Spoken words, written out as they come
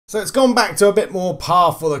So it's gone back to a bit more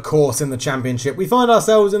par for the course in the Championship. We find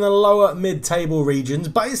ourselves in the lower mid-table regions,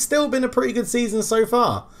 but it's still been a pretty good season so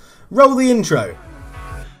far. Roll the intro.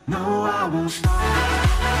 No, I won't stop.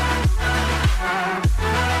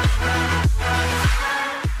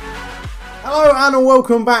 Hello and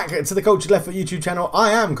welcome back to the Cultured Left Foot YouTube channel.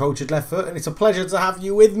 I am Cultured Left Foot and it's a pleasure to have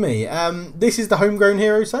you with me. This is the Homegrown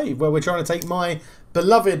Hero Save, where we're trying to take my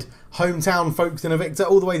beloved hometown Folkestone Invicta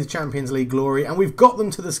all the way to Champions League glory, and we've got them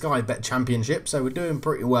to the Sky Bet Championship, so we're doing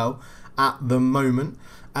pretty well at the moment.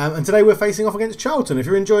 And today we're facing off against Charlton. If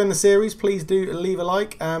you're enjoying the series, please do leave a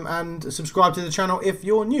like and subscribe to the channel if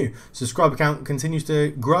you're new. Subscriber count continues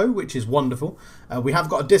to grow, which is wonderful. We have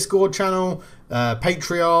got a Discord channel,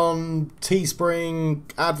 Patreon, Teespring,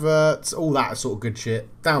 adverts, all that sort of good shit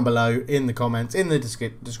down below in the comments, in the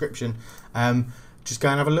description. Just go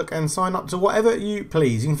and have a look and sign up to whatever you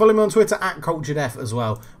please. You can follow me on Twitter at CulturedF as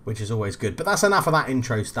well, which is always good. But that's enough of that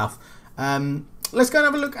intro stuff. Let's go and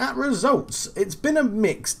have a look at results. It's been a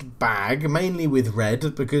mixed bag, mainly with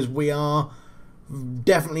red, because we are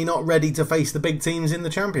definitely not ready to face the big teams in the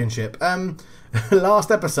Championship.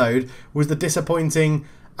 Last episode was the disappointing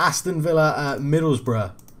Aston Villa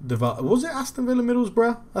Middlesbrough. Was it Aston Villa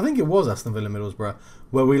Middlesbrough? I think it was Aston Villa Middlesbrough,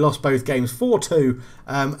 where we lost both games 4-2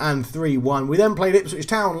 and 3-1. We then played Ipswich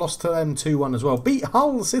Town, lost to them 2-1 as well. Beat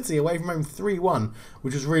Hull City away from home 3-1,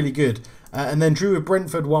 which was really good. And then drew with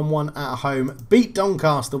Brentford 1-1 at home. Beat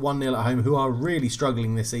Doncaster 1-0 at home, who are really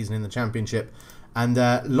struggling this season in the Championship. And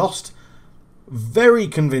lost very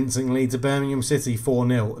convincingly to Birmingham City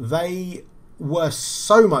 4-0. They were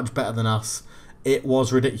so much better than us. It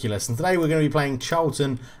was ridiculous. And today we're going to be playing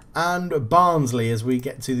Charlton and Barnsley as we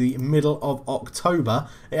get to the middle of October.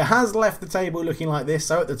 It has left the table looking like this.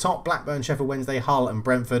 So at the top, Blackburn, Sheffield Wednesday, Hull and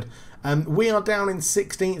Brentford. We are down in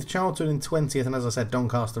 16th, Charlton in 20th, and as I said,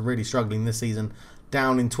 Doncaster really struggling this season,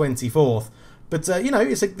 down in 24th. But, you know,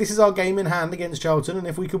 this is our game in hand against Charlton, and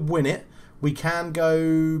if we could win it, we can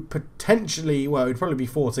go potentially, well, it would probably be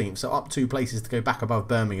 14th, so up 2 places to go back above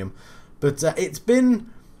Birmingham. But it's been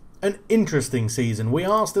an interesting season. We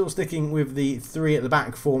are still sticking with the 3 at the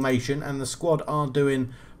back formation, and the squad are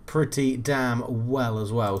doing pretty damn well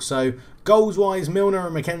as well. So goals wise, Milner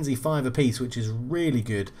and McKenzie 5 apiece, which is really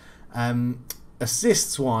good.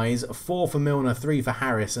 Assists wise, 4 for Milner, 3 for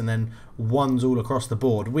Harris, and then 1s all across the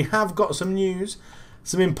board. We have got some news,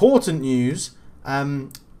 some important news.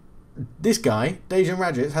 This guy, Dejan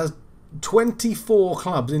Radjic, has 24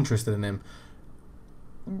 clubs interested in him.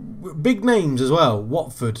 Big names as well: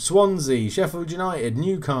 Watford, Swansea, Sheffield United,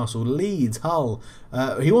 Newcastle, Leeds, Hull.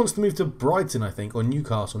 He wants to move to Brighton, I think, or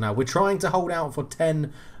Newcastle now. We're trying to hold out for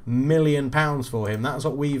 £10 million for him. That's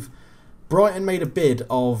what we've... Brighton made a bid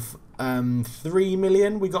of 3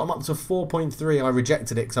 million. We got him up to 4.3. I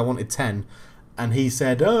rejected it because I wanted 10. And he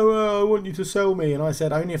said, I want you to sell me. And I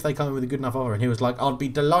said, only if they come in with a good enough offer. And he was like, I'd be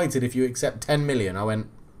delighted if you accept 10 million. I went,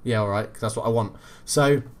 yeah, all right, because that's what I want.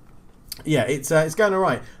 So... yeah, it's going all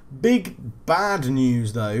right. Big bad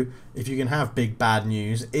news, though, if you can have big bad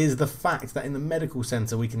news, is the fact that in the medical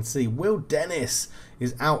centre we can see Will Dennis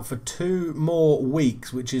is out for 2 more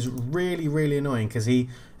weeks, which is really, really annoying because he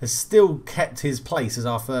has still kept his place as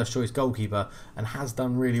our first choice goalkeeper and has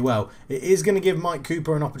done really well. It is going to give Mike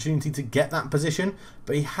Cooper an opportunity to get that position,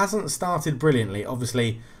 but he hasn't started brilliantly.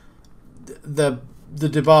 Obviously, the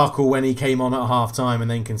debacle when he came on at half-time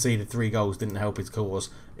and then conceded 3 goals didn't help his cause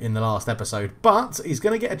in the last episode. But he's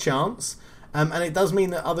going to get a chance. And it does mean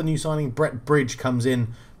that other new signing, Brett Bridge, comes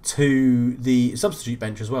in to the substitute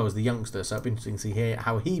bench as well as the youngster. So it'll be interesting to see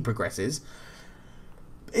how he progresses.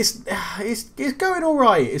 It's going all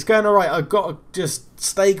right. It's going all right. I've got to just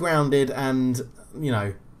stay grounded and, you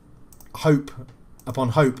know, hope upon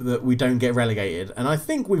hope that we don't get relegated. And I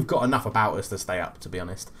think we've got enough about us to stay up, to be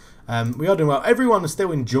honest. We are doing well. Everyone is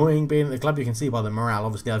still enjoying being at the club. You can see by the morale.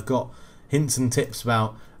 Obviously, I've got hints and tips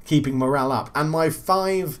about keeping morale up. And my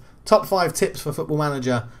top 5 tips for Football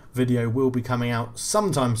Manager video will be coming out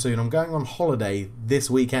sometime soon. I'm going on holiday this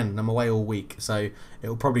weekend and I'm away all week, so it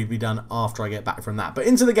will probably be done after I get back from that. But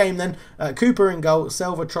into the game then. Cooper in goal,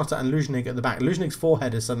 Selva, Trotter and Luzhnik at the back. Luzhnik's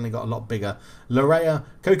forehead has suddenly got a lot bigger. Larea,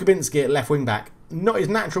 Kokobinski at left wing back. Not his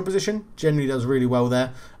natural position, generally does really well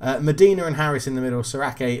there. Medina and Harris in the middle,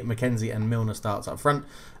 Sarake, McKenzie and Milner starts up front.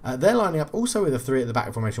 They're lining up also with a 3 at the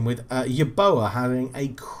back formation with Yeboah having a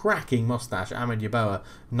cracking moustache. Ahmed Yeboah,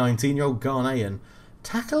 19-year-old Ghanaian,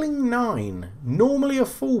 tackling 9. Normally a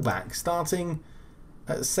fullback, starting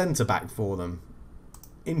at centre-back for them.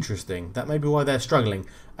 Interesting. That may be why they're struggling.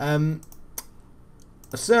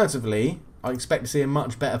 Assertively, I expect to see a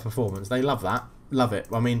much better performance. They love that. Love it.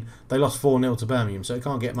 I mean, they lost 4-0 to Birmingham, so it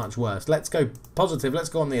can't get much worse. Let's go positive. Let's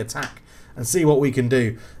go on the attack and see what we can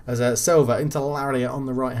do. As Silva into Laria on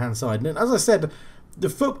the right-hand side. And as I said,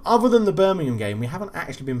 other than the Birmingham game, we haven't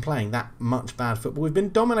actually been playing that much bad football. We've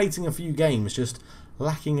been dominating a few games, just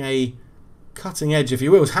lacking a cutting edge, if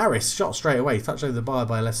you will. Harris shot straight away, touched over the bar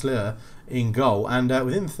by Lesleur in goal. And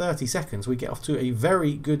within 30 seconds, we get off to a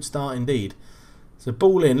very good start indeed. So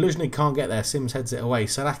ball in, Luzhnik can't get there, Sims heads it away.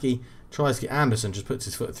 Sadaki tries to get Anderson, just puts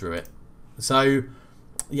his foot through it. So,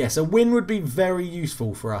 yes, a win would be very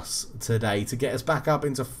useful for us today to get us back up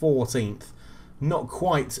into 14th. Not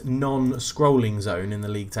quite non-scrolling zone in the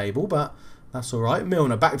league table, but that's all right.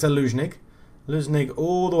 Milner back to Luzhnik. Luzhnik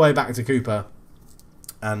all the way back to Cooper.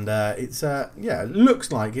 And yeah,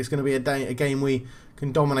 looks like it's going to be a game we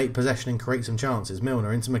can dominate possession and create some chances.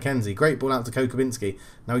 Milner into McKenzie. Great ball out to Kokobinski.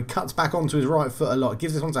 Now he cuts back onto his right foot a lot.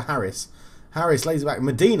 Gives this one to Harris. Harris lays it back.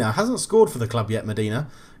 Medina hasn't scored for the club yet, Medina.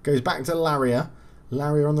 Goes back to Laria.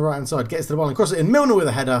 Laria on the right-hand side. Gets to the ball and crosses it in. Milner with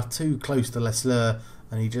a header. Too close to Lesleur.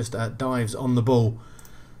 And he just dives on the ball.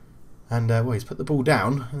 And, well, he's put the ball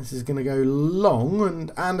down. This is going to go long.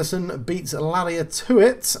 And Anderson beats Laria to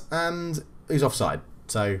it. And he's offside.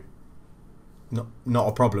 So, not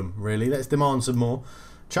a problem, really. Let's demand some more.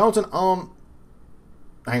 Charlton aren't...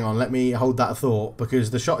 Hang on, let me hold that thought.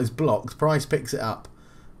 Because the shot is blocked. Price picks it up.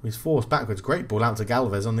 He's forced backwards. Great ball out to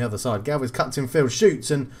Galvez on the other side. Galvez cuts in field, shoots,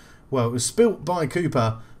 and, well, it was spilt by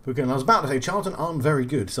Cooper. I was about to say, Charlton aren't very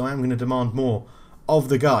good, so I am going to demand more of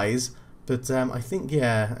the guys. But I think,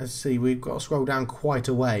 yeah, let's see, we've got to scroll down quite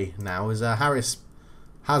a way now as Harris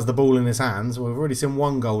has the ball in his hands. We've already seen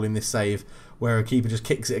one goal in this save where a keeper just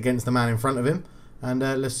kicks it against the man in front of him. And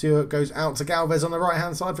Lesueur goes out to Galvez on the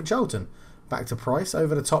right-hand side for Charlton. Back to Price,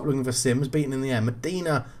 over the top looking for Sims, beaten in the air.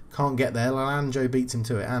 Medina can't get there. Laranjo beats him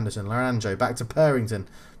to it. Anderson, Laranjo, back to Purrington.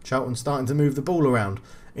 Charlton starting to move the ball around.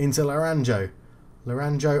 Into Laranjo.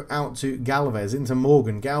 Laranjo out to Galvez, into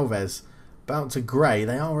Morgan. Galvez about to Gray.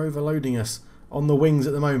 They are overloading us on the wings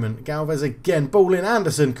at the moment. Galvez again, ball in.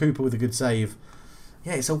 Anderson, Cooper with a good save.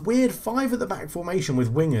 Yeah, it's a weird 5 at the back formation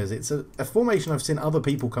with wingers. It's a formation I've seen other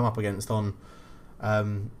people come up against on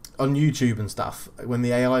YouTube and stuff when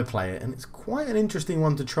the AI play it, and it's quite an interesting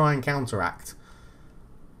one to try and counteract.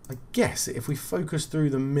 I guess if we focus through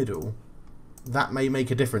the middle, that may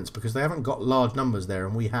make a difference because they haven't got large numbers there,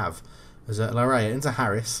 and we have. As Larea into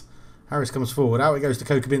Harris. Harris comes forward. Out it goes to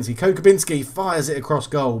Kokobinski. Kokobinski fires it across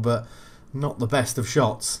goal, but not the best of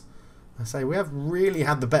shots. I say we have really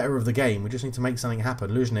had the better of the game. We just need to make something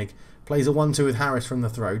happen. Luzhnik plays a 1-2 with Harris from the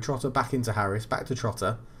throw. Trotter back into Harris. Back to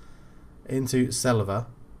Trotter. Into Silva.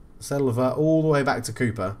 Silva all the way back to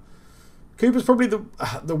Cooper. Cooper's probably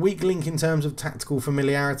the weak link in terms of tactical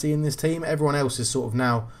familiarity in this team. Everyone else is sort of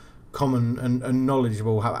now common and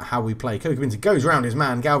knowledgeable how we play. Kokobinski goes round his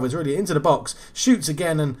man. Galvez really into the box. Shoots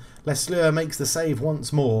again and Lesleur makes the save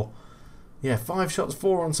once more. Yeah, 5 shots,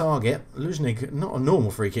 4 on target. Luzhnik, not a normal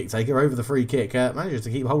free kick taker, over the free kick. Manages to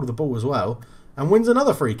keep hold of the ball as well. And wins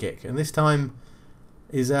another free kick. And this time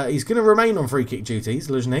is he's going to remain on free kick duties,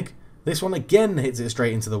 Luzhnik. This one again hits it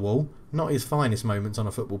straight into the wall. Not his finest moments on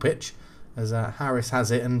a football pitch. As Harris has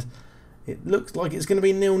it. And it looks like it's going to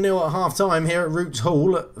be 0-0 at half-time here at Roots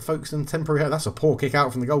Hall at Folkestone Temporary. That's a poor kick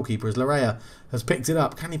out from the goalkeeper as Larea has picked it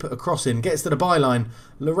up. Can he put a cross in? Gets to the byline.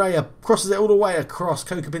 Larea crosses it all the way across.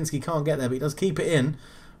 Kokobinski can't get there, but he does keep it in.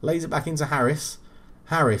 Lays it back into Harris.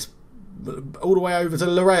 Harris all the way over to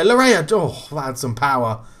Larea. Larea! Oh, that had some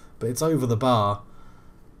power, but it's over the bar.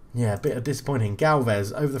 Yeah, a bit of disappointing.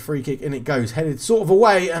 Galvez over the free kick, and it goes. Headed sort of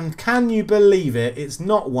away, and can you believe it? It's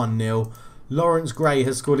not 1-0. Lawrence Gray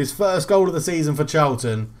has scored his first goal of the season for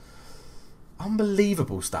Charlton.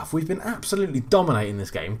 Unbelievable stuff. We've been absolutely dominating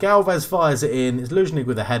this game. Galvez fires it in. It's Luzhnik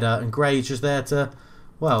with a header, and Gray's just there to,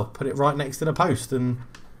 well, put it right next to the post, and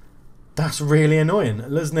that's really annoying.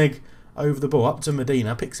 Luzhnik over the ball, up to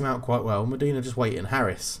Medina, picks him out quite well. Medina just waiting.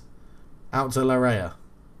 Harris out to Larea.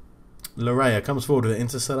 Larea comes forward with it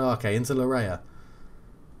into Sadake, into Larea,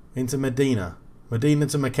 into Medina. Medina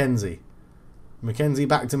to McKenzie. McKenzie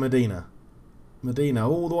back to Medina. Medina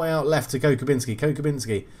all the way out left to Kokobinski.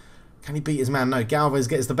 Kokobinski, can he beat his man? No, Galvez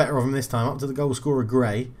gets the better of him this time. Up to the goal scorer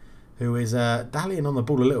Gray, who is dallying on the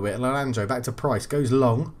ball a little bit. Laranjo back to Price, goes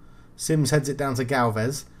long. Sims heads it down to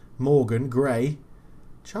Galvez. Morgan, Gray.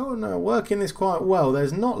 Charlton are working this quite well.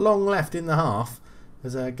 There's not long left in the half.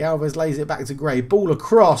 As Galvez lays it back to Gray. Ball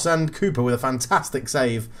across, and Cooper with a fantastic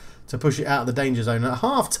save to push it out of the danger zone. At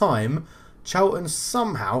half-time, Charlton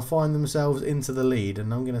somehow find themselves into the lead,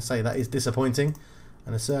 and I'm going to say that is disappointing.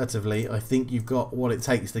 And assertively, I think you've got what it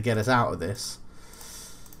takes to get us out of this.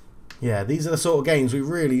 Yeah, these are the sort of games we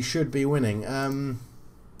really should be winning.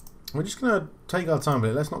 We're just going to take our time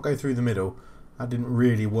with it. Let's not go through the middle. That didn't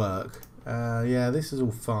really work. Yeah, this is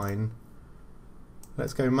all fine.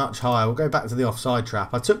 Let's go much higher. We'll go back to the offside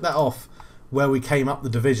trap. I took that off where we came up the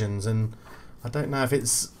divisions, and I don't know if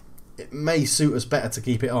it may suit us better to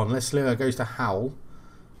keep it on. Leslieau goes to Howell.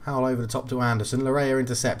 Howell over the top to Anderson. Larea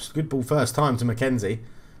intercepts. Good ball first time to Mackenzie.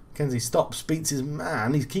 Mackenzie stops, beats his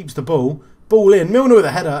man. He keeps the ball. Ball in. Milner with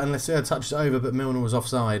a header, and Leslieau touched it over, but Milner was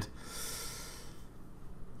offside.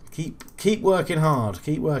 Keep working hard.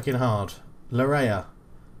 Keep working hard. Larea.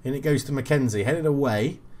 In it goes to Mackenzie. Headed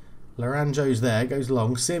away. Laranjo's there. Goes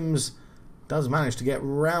long. Sims does manage to get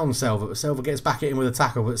round Selva, but Selva gets back at him with a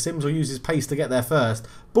tackle, but Sims will use his pace to get there first.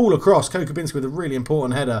 Ball across. Kokubinski with a really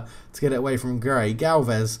important header to get it away from Gray.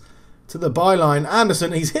 Galvez to the byline.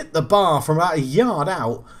 Anderson, he's hit the bar from about a yard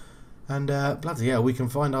out. And bloody hell, we can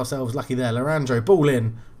find ourselves lucky there. Laranjo, ball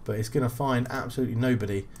in, but it's going to find absolutely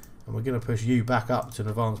nobody. And we're going to push you back up to an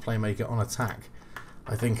advanced playmaker on attack,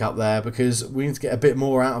 I think, up there, because we need to get a bit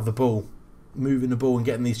more out of the ball. Moving the ball and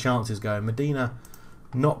getting these chances going. Medina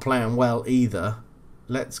not playing well either.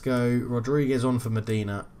 Let's go Rodriguez on for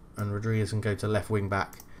Medina, and Rodriguez can go to left wing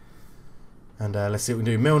back. And let's see what we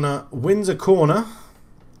can do. Milner wins a corner.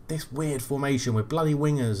 This weird formation with bloody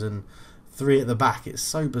wingers and 3 at the back. It's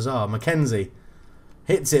so bizarre. Mackenzie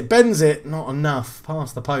hits it, bends it. Not enough.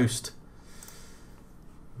 Past the post.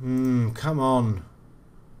 Come on.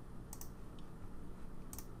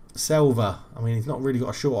 Selva. I mean, he's not really got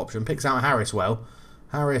a short option. Picks out Harris well.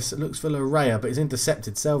 Harris looks for Larea, but he's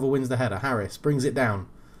intercepted. Selva wins the header. Harris brings it down.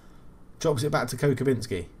 Drops it back to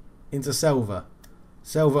Kokubinski. Into Selva.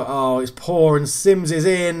 Selva, oh, it's poor, and Sims is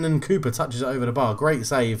in, and Cooper touches it over the bar. Great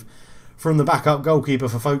save from the backup goalkeeper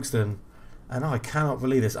for Folkestone. And I cannot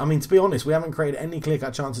believe this. I mean, to be honest, we haven't created any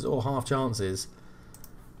clear-cut chances or half chances.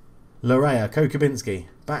 Larea, Kokubinski.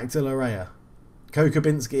 Back to Larea.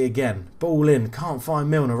 Kokubinski again. Ball in. Can't find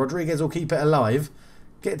Milner. Rodriguez will keep it alive.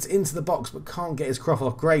 Gets into the box but can't get his cross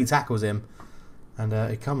off. Gray tackles him. And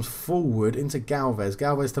it comes forward into Galvez.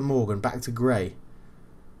 Galvez to Morgan. Back to Gray.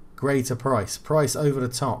 Gray to Price. Price over the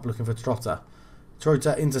top looking for Trotter.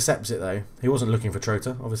 Trotter intercepts it though. He wasn't looking for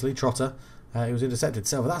Trotter, obviously. Trotter. He was intercepted.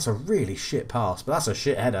 Selva. That's a really shit pass, but that's a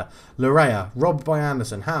shit header. Larea. Robbed by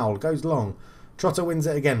Anderson. Howell goes long. Trotter wins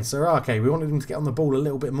it again. Sarake, we wanted him to get on the ball a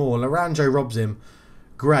little bit more. Laranjo robs him.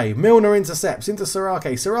 Gray. Milner intercepts into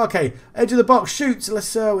Sarake. Sarake, edge of the box, shoots.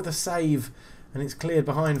 Leslieau with a save. And it's cleared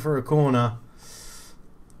behind for a corner.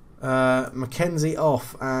 Mackenzie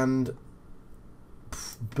off. And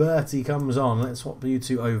Bertie comes on. Let's swap you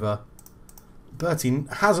two over. Bertie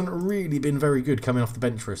hasn't really been very good coming off the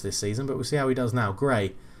bench for us this season, but we'll see how he does now.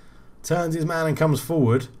 Gray turns his man and comes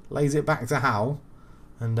forward. Lays it back to Howell.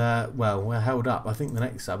 And, well, we're held up. I think the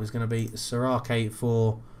next sub is going to be Sarake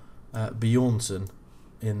for Bjornsson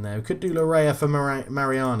in there. We could do Larea for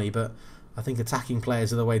Mariani, but I think attacking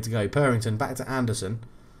players are the way to go. Purrington back to Anderson.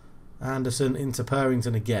 Anderson into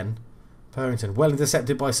Purrington again. Purrington well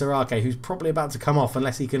intercepted by Sarake, who's probably about to come off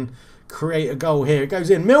unless he can create a goal here. It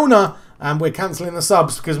goes in. Milner! And we're cancelling the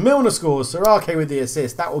subs because Milner scores. Sarake with the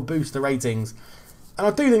assist. That will boost the ratings. And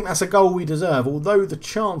I do think that's a goal we deserve, although the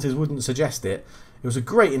chances wouldn't suggest it. It was a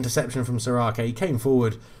great interception from Sarake. He came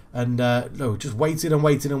forward and just waited and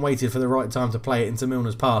waited and waited for the right time to play it into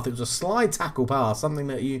Milner's path. It was a slide tackle pass, something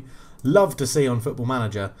that you love to see on Football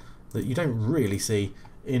Manager, that you don't really see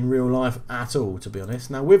in real life at all, to be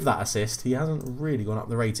honest. Now, with that assist, he hasn't really gone up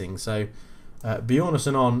the rating. So,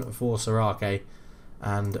 Bjornsson on for Sarake,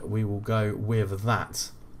 and we will go with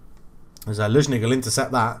that. As Luzhnik will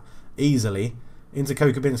intercept that easily into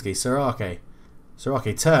Kokubinski.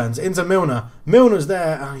 Sarake turns into Milner. Milner's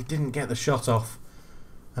there. Oh, he didn't get the shot off.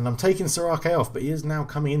 And I'm taking Sarake off, but he is now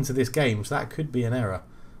coming into this game, so that could be an error.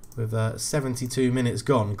 With 72 minutes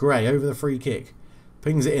gone. Gray over the free kick.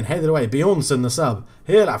 Pings it in, headed away. Bjornsson, the sub.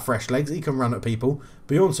 Hear that fresh legs. He can run at people.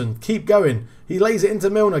 Bjornsson, keep going. He lays it into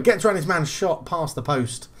Milner. Gets around his man. Shot past the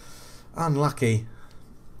post. Unlucky.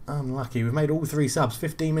 Unlucky. We've made all 3 subs.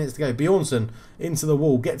 15 minutes to go. Bjornsson into the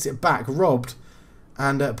wall. Gets it back. Robbed.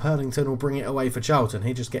 And Purlington will bring it away for Charlton.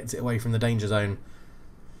 He just gets it away from the danger zone.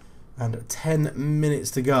 And 10 minutes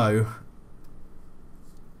to go.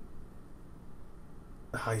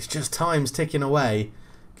 Oh, it's just time's ticking away.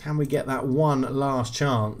 Can we get that one last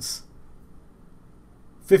chance?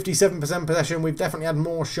 57% possession. We've definitely had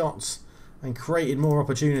more shots and created more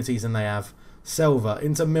opportunities than they have. Selva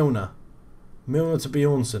into Milner. Milner to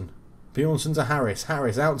Bjornsson. Bjornsson to Harris.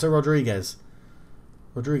 Harris out to Rodriguez.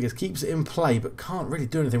 Rodriguez keeps it in play but can't really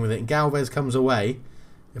do anything with it. Galvez comes away.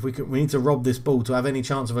 If we need to rob this ball to have any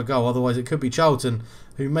chance of a goal. Otherwise, it could be Charlton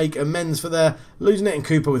who make amends for their losing it, and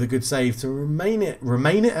Cooper with a good save to remain it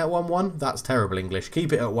at 1-1. That's terrible English.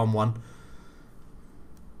 Keep it at 1-1.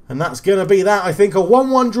 And that's going to be that, I think. A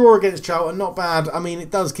 1-1 draw against Charlton. Not bad. I mean,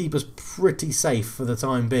 it does keep us pretty safe for the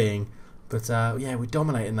time being. But, yeah, we're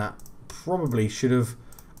dominating that. Probably should have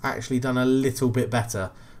actually done a little bit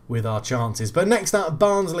better with our chances. But next up,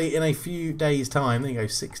 Barnsley in a few days' time. There you go,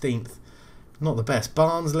 16th. Not the best.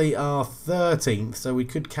 Barnsley are 13th, so we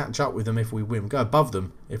could catch up with them if we win. Go above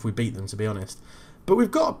them if we beat them, to be honest. But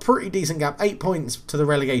we've got a pretty decent gap. 8 points to the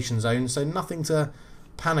relegation zone, so nothing to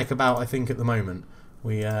panic about, I think, at the moment.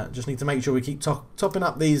 We just need to make sure we keep topping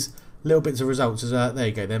up these little bits of results. There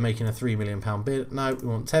you go, they're making a £3 million bid. No, we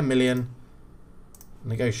want 10 million.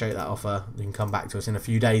 Negotiate that offer. You can come back to us in a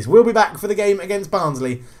few days. We'll be back for the game against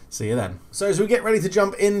Barnsley. See you then. So as we get ready to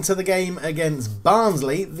jump into the game against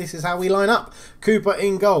Barnsley, this is how we line up. Cooper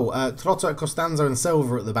in goal. Trotta, Costanzo and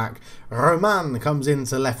Silva at the back. Roman comes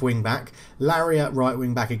into left wing back. Larry at right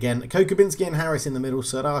wing back again. Kokubinski and Harris in the middle.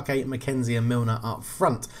 Sorake, McKenzie and Milner up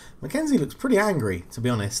front. McKenzie looks pretty angry, to be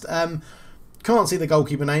honest. Can't see the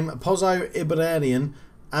goalkeeper name. Pozzo, Ibrarian,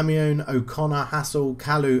 Amione, O'Connor, Hassel,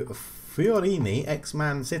 Kalu, Fiorini,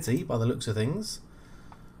 ex-Man City, by the looks of things,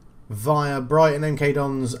 via Brighton, MK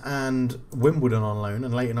Dons and Wimbledon on loan,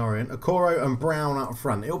 and Leyton Orient. Okoro and Brown up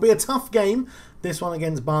front. It'll be a tough game, this one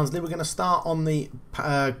against Barnsley. We're going to start on the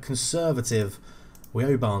conservative. We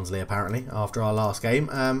owe Barnsley, apparently, after our last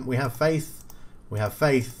game. We have faith. We have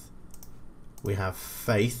faith. We have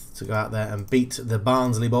faith to go out there and beat the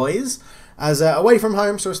Barnsley boys. As away from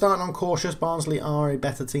home, so we're starting on cautious. Barnsley are a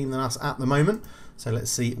better team than us at the moment. So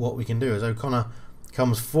let's see what we can do as O'Connor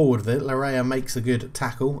comes forward with it. Larea makes a good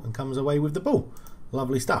tackle and comes away with the ball.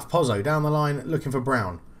 Lovely stuff. Pozzo down the line looking for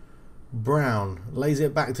Brown. Brown lays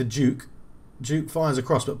it back to Duke. Duke fires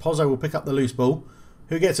across, but Pozzo will pick up the loose ball.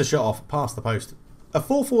 Who gets a shot off past the post. A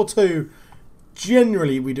 4-4-2.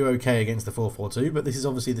 Generally, we do okay against the 4-4-2, but this is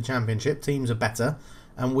obviously the Championship. Teams are better,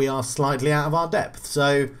 and we are slightly out of our depth.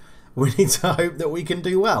 So we need to hope that we can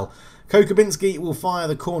do well. Kokubinski will fire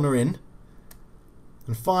the corner in.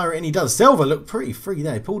 And fire it in he does. Silva looked pretty free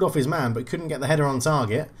there. He pulled off his man but couldn't get the header on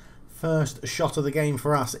target. First shot of the game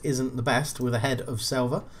for us isn't the best with a head of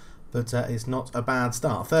Silva. But it's not a bad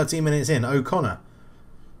start. 13 minutes in. O'Connor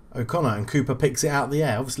and Cooper picks it out of the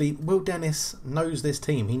air. Obviously, Will Dennis knows this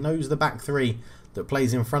team. He knows the back three that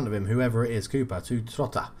plays in front of him, whoever it is. Cooper to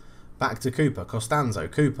Trotta. Back to Cooper. Costanzo.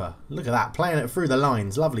 Cooper. Look at that. Playing it through the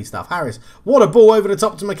lines. Lovely stuff. Harris. What a ball over the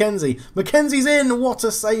top to McKenzie. McKenzie's in. What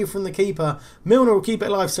a save from the keeper. Milner will keep it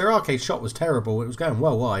alive. Sirake's shot was terrible. It was going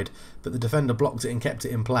well wide, but the defender blocked it and kept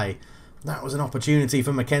it in play. That was an opportunity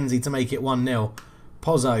for McKenzie to make it 1-0.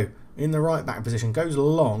 Pozzo in the right back position. Goes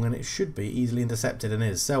long and it should be easily intercepted and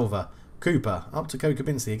is. Silva. Cooper. Up to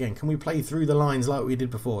Kokubinski again. Can we play through the lines like we did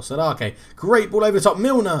before? Sirake. Great ball over the top.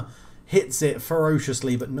 Milner hits it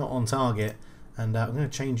ferociously but not on target. And I'm going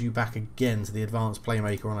to change you back again to the advanced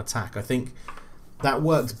playmaker on attack. I think that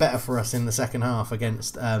works better for us in the second half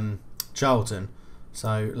against Charlton.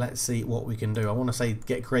 So let's see what we can do. I want to say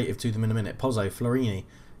get creative to them in a minute. Pozzo, Florini.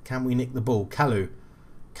 Can we nick the ball? Kalu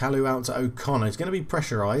out to O'Connor. It's going to be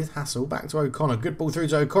pressurised. Hassel back to O'Connor. Good ball through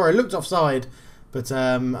to Okoro. Looked offside, but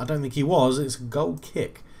I don't think he was. It's a goal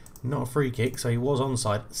kick, not a free kick, so he was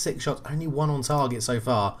onside. 6 shots, only 1 on target so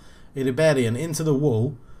far. Iribarian into the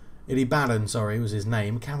wall. Iribaran, sorry, was his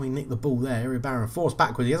name. Can we nick the ball there? Iribaran forced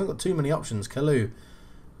backwards. He hasn't got too many options. Kalu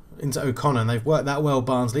into O'Connor, and they've worked that well,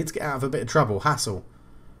 Barnsley, to get out of a bit of trouble. Hassel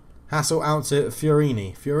out to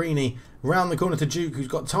Fiorini. Fiorini round the corner to Duke, who's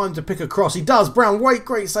got time to pick a cross. He does. Brown,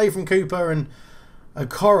 great save from Cooper. And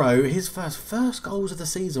Okoro, his first goals of the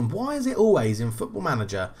season. Why is it always in Football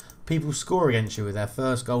Manager people score against you with their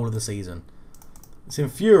first goal of the season? It's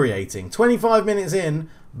infuriating. 25 minutes in,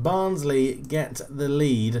 Barnsley get the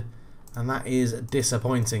lead, and that is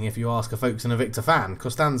disappointing if you ask a Folkestone Invicta fan.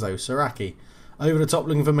 Costanzo, Sirake, over the top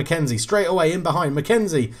looking for McKenzie. Straight away in behind.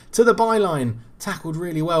 McKenzie to the byline. Tackled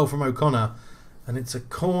really well from O'Connor. And it's a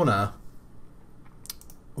corner.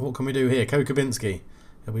 What can we do here? Kokubinski.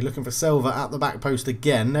 He'll be looking for Silva at the back post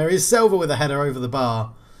again. There is Silva with a header over the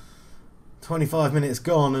bar. 25 minutes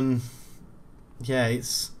gone, and yeah,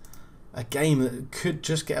 it's a game that could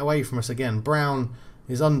just get away from us again. Brown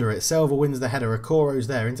is under it. Silva wins the header. Okoro's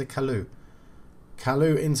there into Kalu.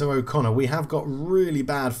 Kalu into O'Connor. We have got really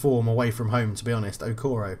bad form away from home, to be honest.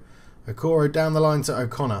 Okoro down the line to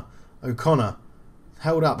O'Connor. O'Connor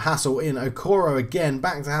held up. Hassel in. Okoro again.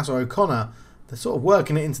 Back to Hassel. O'Connor. They're sort of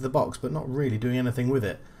working it into the box, but not really doing anything with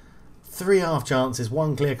it. 3 half chances,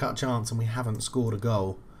 1 clear-cut chance, and we haven't scored a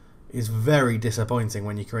goal is very disappointing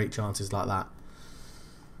when you create chances like that.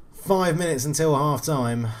 5 minutes until half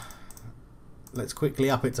time. Let's quickly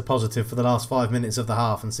up it to positive for the last 5 minutes of the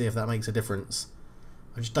half and see if that makes a difference.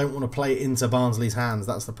 I just don't want to play it into Barnsley's hands.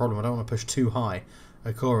 That's the problem. I don't want to push too high.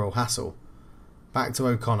 Okoro, Hassel. Back to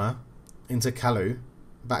O'Connor. Into Kalu.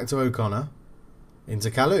 Back to O'Connor.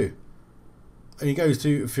 Into Kalu. And he goes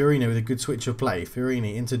to Fiorini with a good switch of play.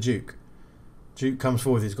 Fiorini into Duke. Duke comes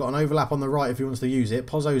forward. He's got an overlap on the right if he wants to use it.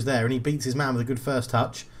 Pozzo's there and he beats his man with a good first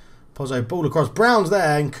touch. Pozzo, ball across. Brown's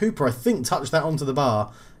there and Cooper, I think, touched that onto the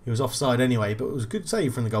bar. He was offside anyway, but it was a good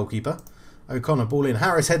save from the goalkeeper. O'Connor, ball in.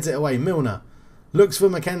 Harris heads it away. Milner looks for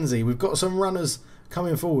Mackenzie. We've got some runners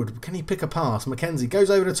coming forward. Can he pick a pass? Mackenzie goes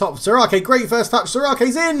over the top. Sorake, great first touch.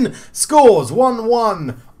 Sorake's in. Scores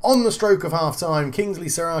 1-1 on the stroke of half-time. Kingsley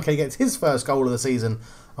Sorake gets his first goal of the season.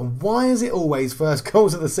 And why is it always first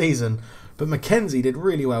goals of the season? But Mackenzie did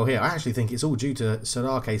really well here. I actually think it's all due to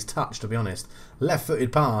Sorake's touch, to be honest.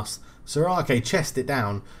 Left-footed pass. Sorake chested it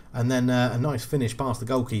down. And then a nice finish past the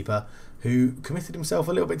goalkeeper, who committed himself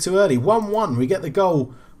a little bit too early. 1-1. We get the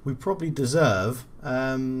goal we probably deserve.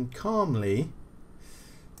 Calmly,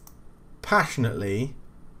 passionately,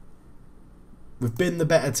 we've been the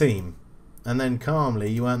better team. And then calmly,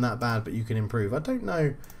 you weren't that bad, but you can improve. I don't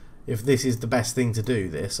know if this is the best thing to do,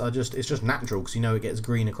 this. It's just natural, because you know it gets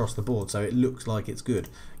green across the board, so it looks like it's good.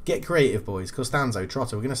 Get creative, boys. Costanzo,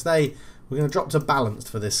 Trotter. We're going to drop to balanced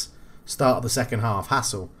for this start of the second half.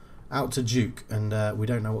 Hassel. Out to Duke, and we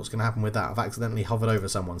don't know what's going to happen with that. I've accidentally hovered over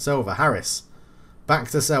someone. Selva, Harris. Back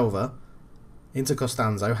to Selva. Into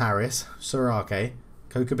Costanzo, Harris, Sorake,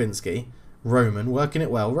 Kokubinski, Roman, working it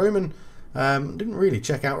well. Roman didn't really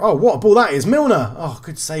check out... Oh, what a ball that is! Milner! Oh,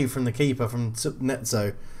 good save from the keeper, from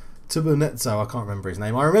Tubunetso. I can't remember his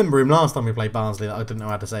name. I remember him last time we played Barnsley. I didn't know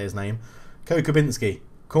how to say his name. Kokubinski,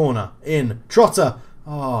 corner, in, Trotter!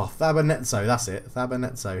 Oh, Thabonetso, that's it.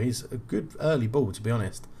 Thabonetso. He's a good early ball, to be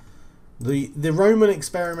honest. The Roman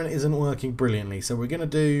experiment isn't working brilliantly, so we're going to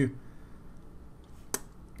do...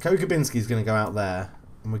 Kokubinski's going to go out there,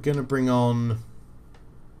 and we're going to bring on...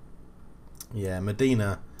 Yeah,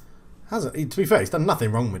 Medina. To be fair, he's done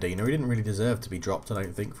nothing wrong, Medina. He didn't really deserve to be dropped, I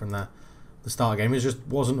don't think, from the start game. He just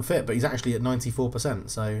wasn't fit, but he's actually at 94%,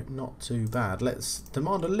 so not too bad. Let's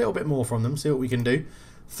demand a little bit more from them, see what we can do.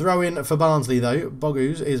 Throw in for Barnsley, though.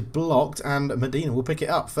 Bogus is blocked, and Medina will pick it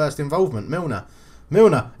up. First involvement, Milner,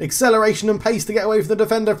 acceleration and pace to get away from the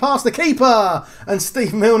defender, past the keeper! And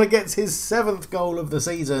Steve Milner gets his 7th goal of the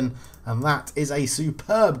season. And that is a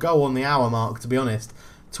superb goal on the hour mark, to be honest.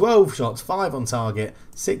 12 shots, 5 on target,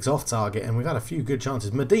 6 off target, and we've had a few good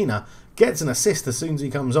chances. Medina gets an assist as soon as he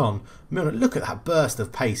comes on. Milner, look at that burst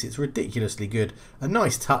of pace. It's ridiculously good. A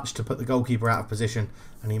nice touch to put the goalkeeper out of position,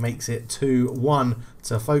 and he makes it 2-1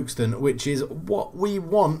 to Folkestone, which is what we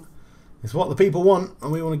want. It's what the people want,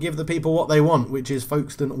 and we want to give the people what they want, which is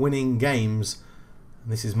Folkestone winning games.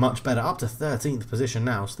 And this is much better. Up to 13th position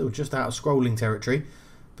now. Still just out of scrolling territory.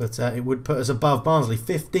 But it would put us above Barnsley.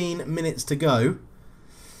 15 minutes to go.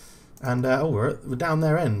 And we're down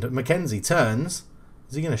their end. Mackenzie turns.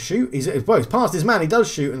 Is he going to shoot? He's past his man. He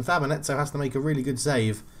does shoot, and Thabonetso has to make a really good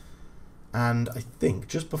save. And I think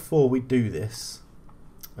just before we do this,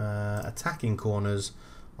 attacking corners,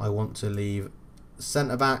 I want to leave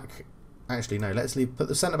centre-back... Actually, no, let's put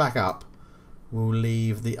the centre-back up. We'll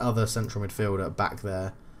leave the other central midfielder back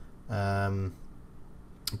there.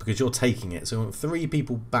 Because you're taking it. So I want 3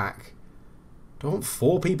 people back. Do I want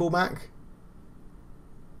 4 people back?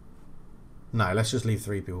 No, let's just leave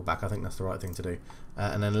 3 people back. I think that's the right thing to do.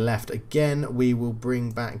 And then left again, we will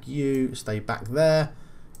bring back you. Stay back there.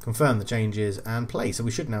 Confirm the changes and play. So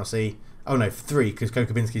we should now see... Oh no, 3, because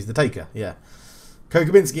Kokubinski's the taker. Yeah.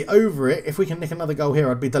 Kokubinski over it. If we can nick another goal here,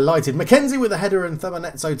 I'd be delighted. Mackenzie with a header, and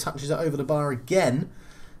Thabonetso touches it over the bar again.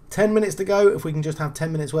 10 minutes to go. If we can just have 10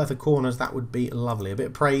 minutes worth of corners, that would be lovely. A bit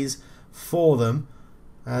of praise for them.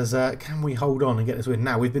 As can we hold on and get this win?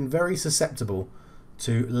 Now, we've been very susceptible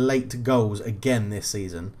to late goals again this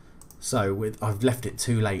season. So I've left it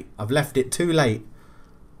too late. I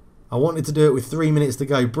wanted to do it with 3 minutes to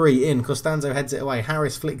go. Bree in. Costanzo heads it away.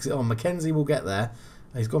 Harris flicks it on. Mackenzie will get there.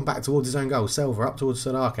 He's gone back towards his own goal. Selva up towards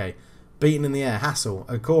Sorake. Beaten in the air. Hassel.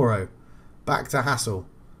 Okoro. Back to Hassel.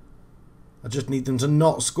 I just need them to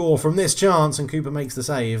not score from this chance. And Cooper makes the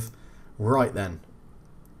save. Right then.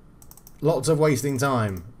 Lots of wasting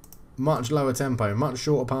time. Much lower tempo. Much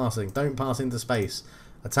shorter passing. Don't pass into space.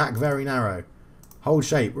 Attack very narrow. Hold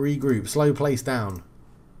shape. Regroup. Slow place down.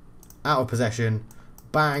 Out of possession.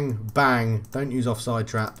 Bang. Bang. Don't use offside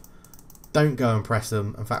trap. Don't go and press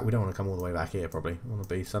them. In fact, we don't want to come all the way back here, probably. We want to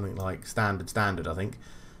be something like standard, I think.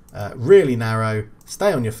 Really narrow.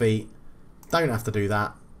 Stay on your feet. Don't have to do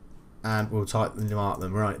that. And we'll mark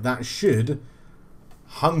them. Right, that should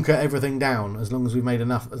hunker everything down as long as we've made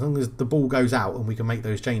enough. As long as the ball goes out and we can make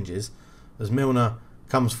those changes. As Milner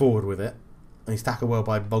comes forward with it. And he's tackled well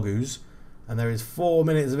by Bogus. And there is 4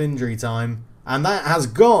 minutes of injury time. And that has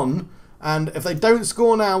gone. And if they don't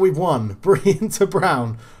score now, we've won. Brilliant to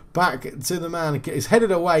Brown. Back to the man. It's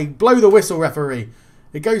headed away. Blow the whistle, referee.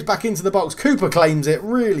 It goes back into the box. Cooper claims it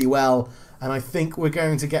really well. And I think we're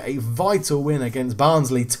going to get a vital win against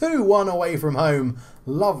Barnsley. 2-1 away from home.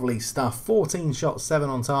 Lovely stuff. 14 shots, 7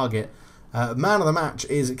 on target. Man of the match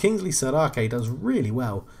is Kingsley Sarake. Does really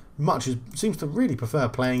well. Seems to really prefer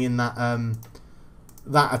playing in that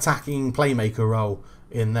that attacking playmaker role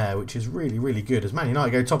in there, which is really, really good. As Man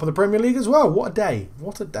United go top of the Premier League as well. What a day.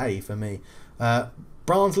 What a day for me.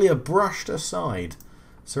 Barnsley are brushed aside.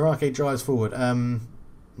 Sarake drives forward.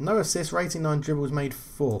 No assists, rating 9, dribbles made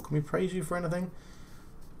 4. Can we praise you for anything?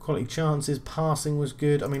 Quality chances, passing was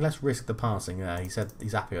good. I mean, let's risk the passing there. He said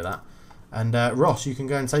he's happy with that. And Ross, you can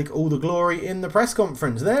go and take all the glory in the press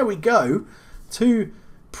conference. There we go. 2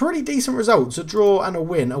 pretty decent results. A draw and a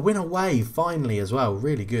win. A win away, finally, as well.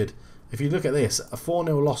 Really good. If you look at this, a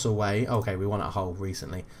 4-0 loss away. Okay, we won at Hull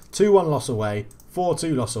recently. 2-1 loss away.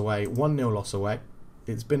 4-2 loss away. 1-0 loss away.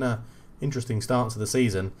 It's been an interesting start to the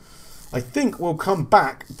season. I think we'll come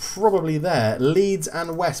back probably there. Leeds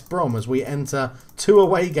and West Brom as we enter 2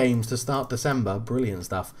 away games to start December. Brilliant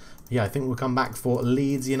stuff. Yeah, I think we'll come back for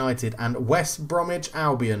Leeds United and West Bromwich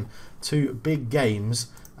Albion. 2 big games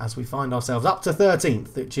as we find ourselves up to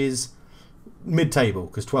 13th, which is mid-table,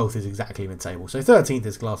 because 12th is exactly mid-table. So 13th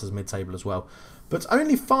is classed as mid-table as well. But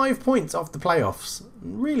only 5 points off the playoffs.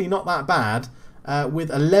 Really not that bad. With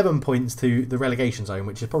 11 points to the relegation zone,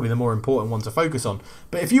 which is probably the more important one to focus on.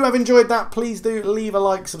 But if you have enjoyed that, please do leave a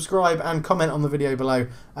like, subscribe and comment on the video below.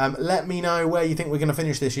 Let me know where you think we're going to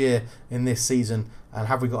finish this year in this season, and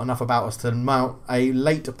have we got enough about us to mount a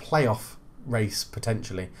late playoff race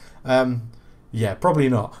potentially. Yeah, probably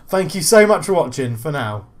not. Thank you so much for watching. For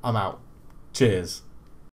now, I'm out. Cheers.